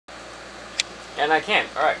And I can.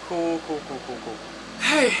 Alright, cool.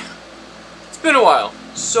 Hey, it's been a while.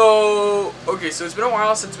 So it's been a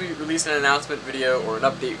while since we released an announcement video or an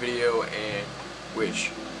update video, and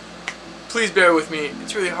which, please bear with me,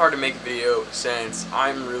 it's really hard to make a video since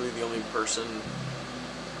I'm really the only person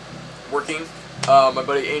working. My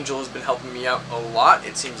buddy Angel has been helping me out a lot.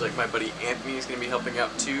 It seems like my buddy Anthony is going to be helping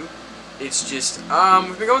out too. It's just,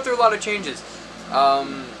 we've been going through a lot of changes.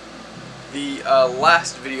 The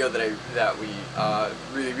last video that we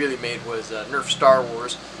really made was Nerf Star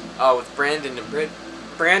Wars with Brandon, and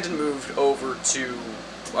Brandon moved over to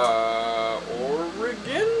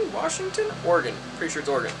Oregon, pretty sure it's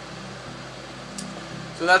Oregon.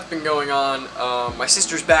 So that's been going on. My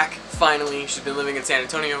sister's back finally. She's been living in San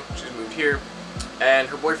Antonio. She's moved here, and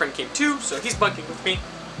her boyfriend came too, so he's bunking with me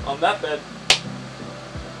on that bed.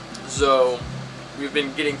 So we've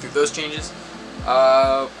been getting through those changes.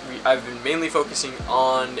 I've been mainly focusing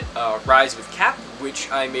on R.I.S.E with Cap,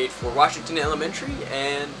 which I made for Washington Elementary,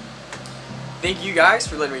 and thank you guys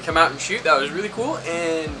for letting me come out and shoot. That was really cool,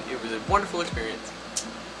 and it was a wonderful experience.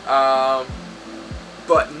 But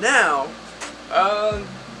now,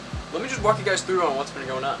 let me just walk you guys through on what's been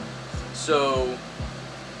going on. So,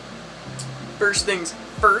 first things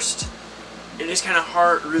first, it is kind of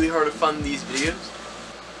really hard to fund these videos.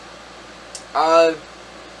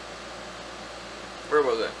 Where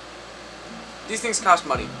was I? These things cost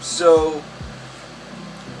money, so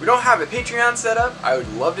we don't have a Patreon set up. I would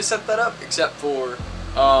love to set that up, except for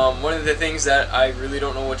one of the things that I really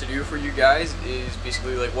don't know what to do for you guys is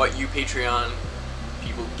basically like what you Patreon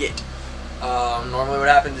people get. Normally what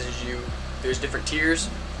happens is there's different tiers,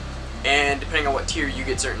 and depending on what tier you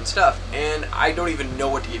get certain stuff, and I don't even know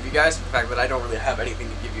what to give you guys, for the fact that I don't really have anything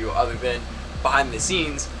to give you other than behind the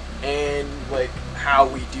scenes and like how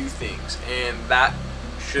we do things, and that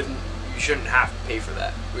you shouldn't have to pay for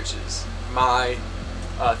that, which is my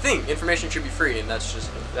thing. Information should be free, and that's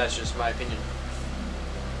just my opinion.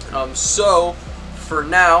 So for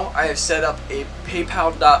now, I have set up a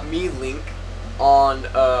PayPal.me link on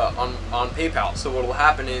PayPal. So what will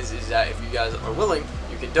happen is that if you guys are willing,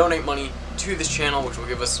 you can donate money to this channel, which will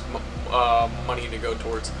give us money to go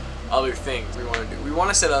towards other things we want to do. We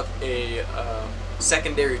want to set up a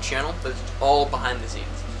secondary channel that's all behind the scenes.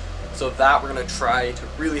 So that we're going to try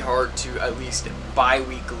really hard to at least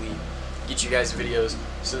bi-weekly get you guys videos,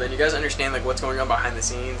 so then you guys understand like what's going on behind the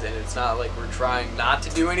scenes, and it's not like we're trying not to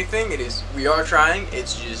do anything. We are trying,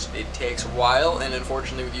 it's just it takes a while, and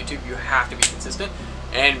unfortunately with YouTube you have to be consistent,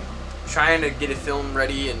 and trying to get a film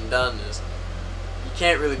ready and done is, you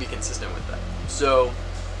can't really be consistent with that. So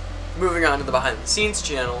moving on to the behind the scenes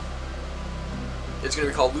channel, it's going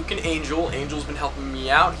to be called Luke and Angel. Angel's been helping me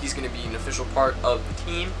out. He's going to be an official part of the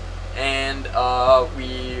team, and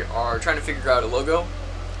we are trying to figure out a logo,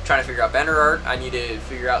 trying to figure out banner art. I need to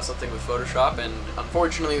figure out something with Photoshop, and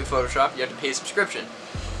unfortunately with Photoshop you have to pay a subscription.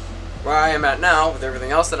 Where I am at now, with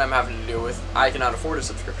everything else that I'm having to deal with, I cannot afford a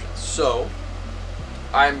subscription. So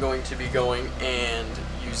I'm going to be going and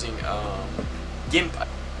using GIMP.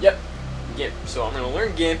 Yep, GIMP. So I'm going to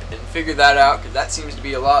learn GIMP and figure that out, because that seems to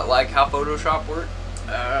be a lot like how Photoshop works.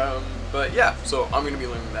 But yeah, so I'm going to be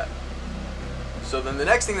learning that. So then the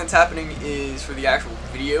next thing that's happening is for the actual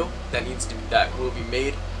video that will be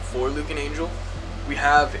made for Luke and Angel. We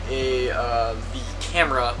have the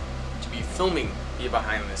camera to be filming the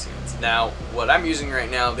behind the scenes. Now, what I'm using right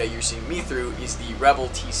now that you're seeing me through is the Rebel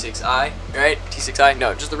T6i, right? T6i?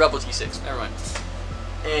 No, just the Rebel T6. Never mind.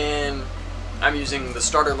 And I'm using the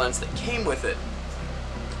starter lens that came with it.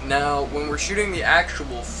 Now, when we're shooting the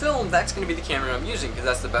actual film, that's going to be the camera I'm using, because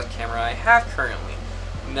that's the best camera I have currently.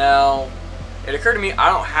 Now, it occurred to me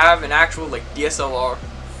I don't have an actual like DSLR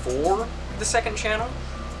for the second channel,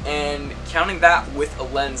 and counting that with a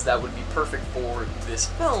lens that would be perfect for this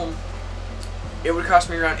film, it would cost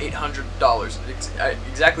me around $800,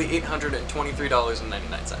 exactly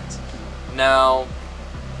 $823.99. Now,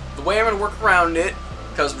 the way I'm going to work around it,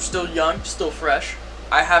 because we're still young, still fresh,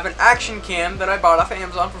 I have an action cam that I bought off of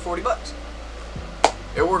Amazon for 40 bucks.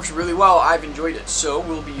 It works really well. I've enjoyed it. So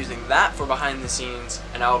we'll be using that for behind the scenes,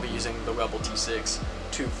 and I'll be using the Rebel T6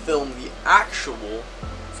 to film the actual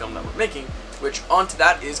film that we're making, which onto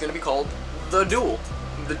that is going to be called The Duel.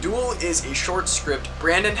 The Duel is a short script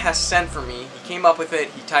Brandon has sent for me. He came up with it,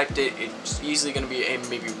 he typed it. It's easily going to be a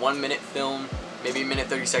maybe 1 minute film, maybe a minute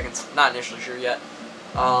 30 seconds, not initially sure yet.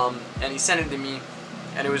 And he sent it to me,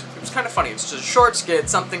 and it was kind of funny. It's just a short skit,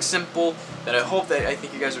 something simple that I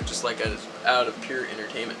think you guys would just like out of pure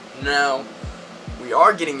entertainment. Now, we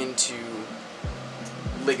are getting into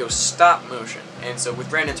Lego stop motion, and so with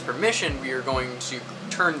Brandon's permission, we are going to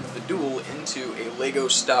turn The Duel into a Lego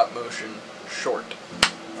stop motion short.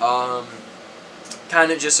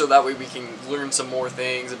 Kind of just so that way we can learn some more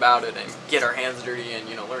things about it and get our hands dirty and,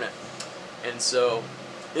 you know, learn it. And so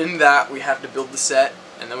in that we have to build the set,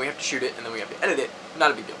 and then we have to shoot it, and then we have to edit it.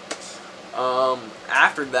 Not a big deal.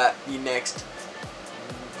 After that, the next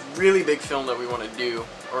really big film that we want to do,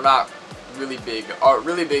 or not really big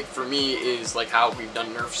for me, is like how we've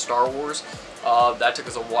done Nerf Star Wars. That took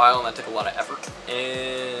us a while, and that took a lot of effort.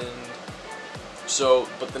 And so,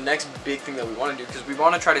 but the next big thing that we want to do, because we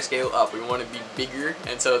want to try to scale up, we want to be bigger,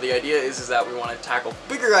 and so the idea is that we want to tackle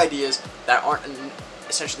bigger ideas that aren't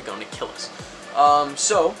essentially going to kill us.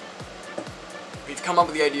 So we've come up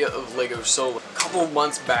with the idea of Lego Solo. A couple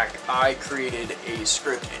months back, I created a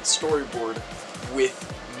script and storyboard with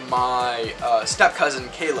my step cousin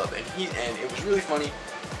Caleb, and it was really funny.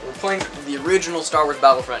 We were playing the original Star Wars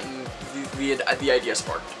Battlefront, and the idea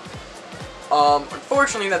sparked.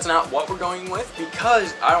 Unfortunately, that's not what we're going with,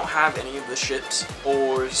 because I don't have any of the ships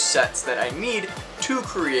or sets that I need to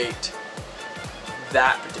create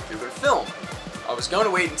that particular film. I was going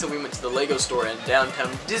to wait until we went to the Lego store in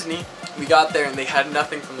downtown Disney. We got there and they had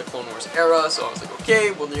nothing from the Clone Wars era, so I was like,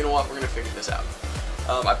 okay, well, you know what, we're going to figure this out.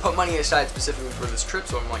 I put money aside specifically for this trip,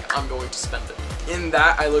 so I'm like, I'm going to spend it. In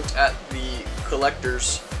that, I looked at the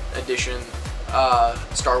collector's edition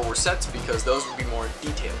Star Wars sets, because those would be more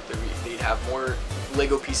detailed. They'd have more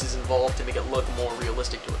Lego pieces involved to make it look more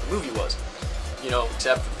realistic to what the movie was. You know,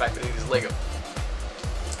 except for the fact that it is Lego.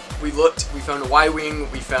 We looked, we found a Y-Wing,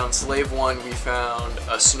 we found Slave One, we found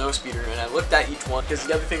a Snowspeeder, and I looked at each one, because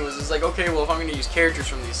the other thing was, like, okay, well, if I'm going to use characters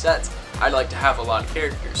from these sets, I'd like to have a lot of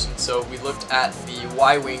characters. And so we looked at the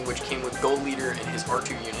Y-Wing, which came with Gold Leader and his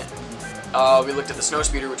R2 unit. We looked at the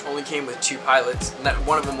Snowspeeder, which only came with 2 pilots, and that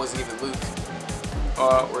one of them wasn't even Luke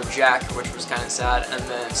or Jack, which was kind of sad. And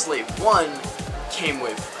then Slave One came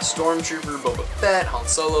with a Stormtrooper, Boba Fett, Han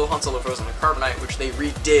Solo frozen in carbonite, which they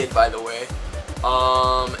redid, by the way.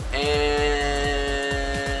 And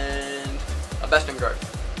a Bespin Guard.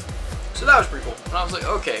 So that was pretty cool. And I was like,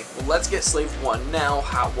 okay, well, let's get Slave One now.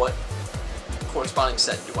 What corresponding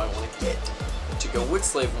set do I want to get to go with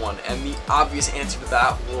Slave One? And the obvious answer to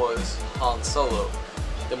that was Han Solo.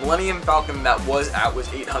 The Millennium Falcon that was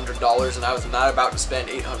 $800, and I was not about to spend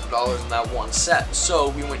 $800 on that one set. So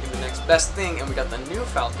we went to the next best thing, and we got the new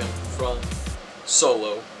Falcon from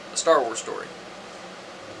Solo, a Star Wars story.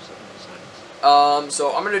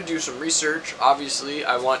 So I'm going to do some research. Obviously,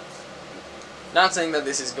 not saying that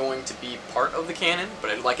this is going to be part of the canon,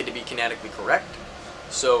 but I'd like it to be canonically correct.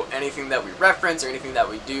 So anything that we reference or anything that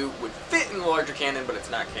we do would fit in the larger canon, but it's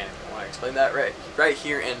not canon. I want to explain that right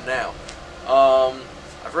here and now.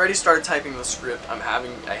 I've already started typing the script. I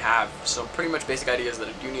have some pretty much basic ideas that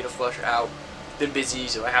I do need to flesh out. Been busy,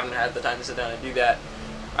 so I haven't had the time to sit down and do that.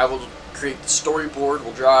 I will create the storyboard.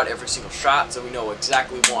 We'll draw out every single shot so we know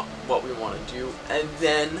exactly what we want to do, and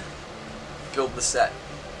then build the set.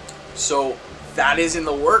 So that is in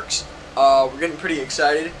the works. We're getting pretty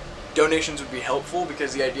excited. Donations would be helpful,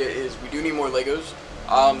 because the idea is we do need more Legos.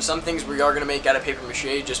 Some things we are going to make out of paper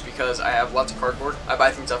mache, just because I have lots of cardboard. I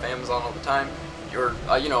buy things off Amazon all the time, or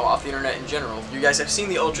you know, off the internet in general. You guys have seen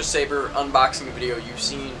the Ultra Saber unboxing video. You've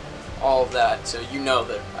seen all of that, so you know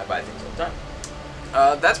that I buy things all the time.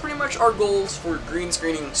 That's pretty much our goals for Green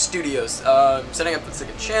Screening Studios. Setting up the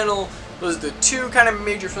second channel. Those are the 2 kind of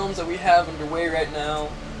major films that we have underway right now.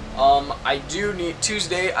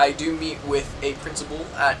 Tuesday, I do meet with a principal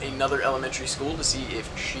at another elementary school to see if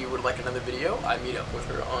she would like another video. I meet up with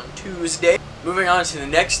her on Tuesday. Moving on to the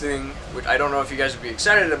next thing, which I don't know if you guys would be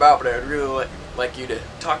excited about, but I would really like you to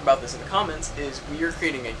talk about this in the comments, is we are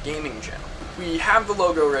creating a gaming channel. We have the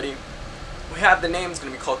logo ready. We have the name. It's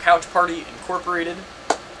going to be called Couch Party Incorporated.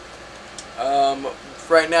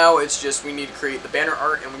 Right now, it's just we need to create the banner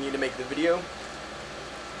art and we need to make the video.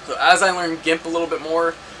 So as I learn GIMP a little bit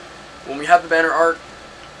more, when we have the banner art,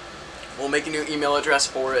 we'll make a new email address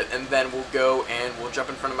for it, and then we'll go and we'll jump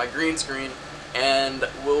in front of my green screen, and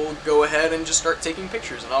we'll go ahead and just start taking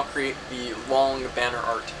pictures, and I'll create the long banner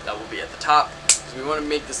art that will be at the top. So we want to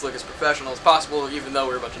make this look as professional as possible, even though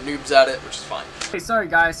we're a bunch of noobs at it, which is fine. Hey, sorry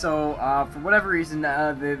guys, so for whatever reason,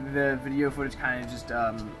 the video footage kind of just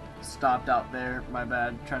stopped out there. My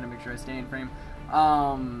bad. Trying to make sure I stay in frame.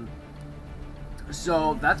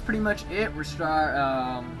 So that's pretty much it. We've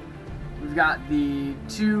got the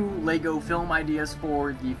 2 Lego film ideas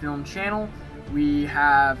for the film channel.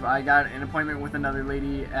 I got an appointment with another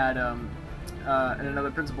lady at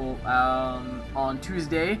another principal on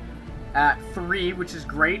Tuesday at 3, which is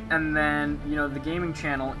great. And then, you know, the gaming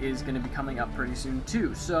channel is going to be coming up pretty soon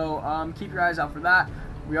too. So keep your eyes out for that.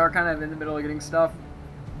 We are kind of in the middle of getting stuff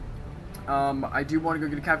I do want to go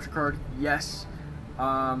get a capture card. Yes. We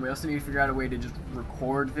also need to figure out a way to just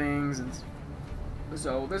record things, and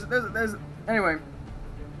so there's anyway.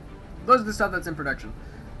 Those are the stuff that's in production.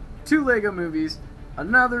 2 Lego movies,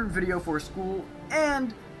 another video for school,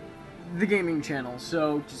 and the gaming channel.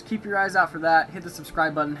 So just keep your eyes out for that. Hit the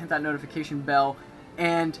subscribe button, hit that notification bell,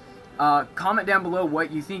 and comment down below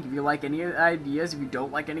what you think. If you like any ideas, if you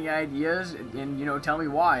don't like any ideas, and you know, tell me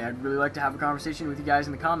why. I'd really like to have a conversation with you guys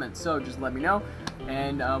in the comments. So just let me know,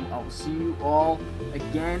 and I will see you all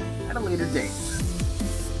again at a later date.